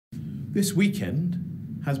This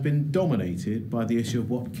weekend has been dominated by the issue of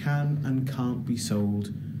what can and can't be sold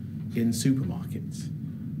in supermarkets.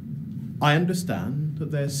 I understand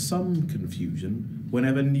that there's some confusion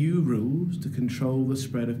whenever new rules to control the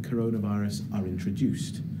spread of coronavirus are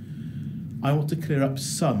introduced. I want to clear up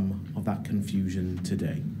some of that confusion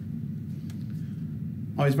today.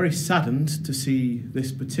 I was very saddened to see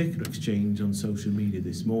this particular exchange on social media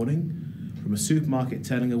this morning from a supermarket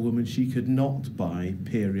telling a woman she could not buy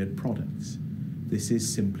period products. This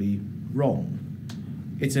is simply wrong.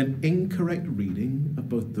 It's an incorrect reading of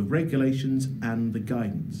both the regulations and the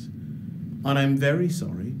guidance. And I'm very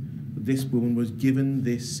sorry that this woman was given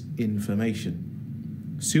this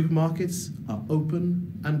information. Supermarkets are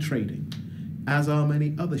open and trading, as are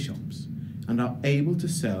many other shops, and are able to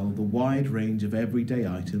sell the wide range of everyday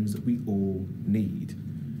items that we all need.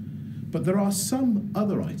 But there are some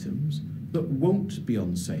other items that won't be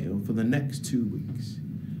on sale for the next 2 weeks.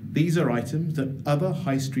 These are items that other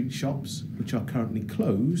high street shops, which are currently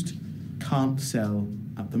closed, can't sell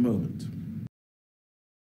at the moment.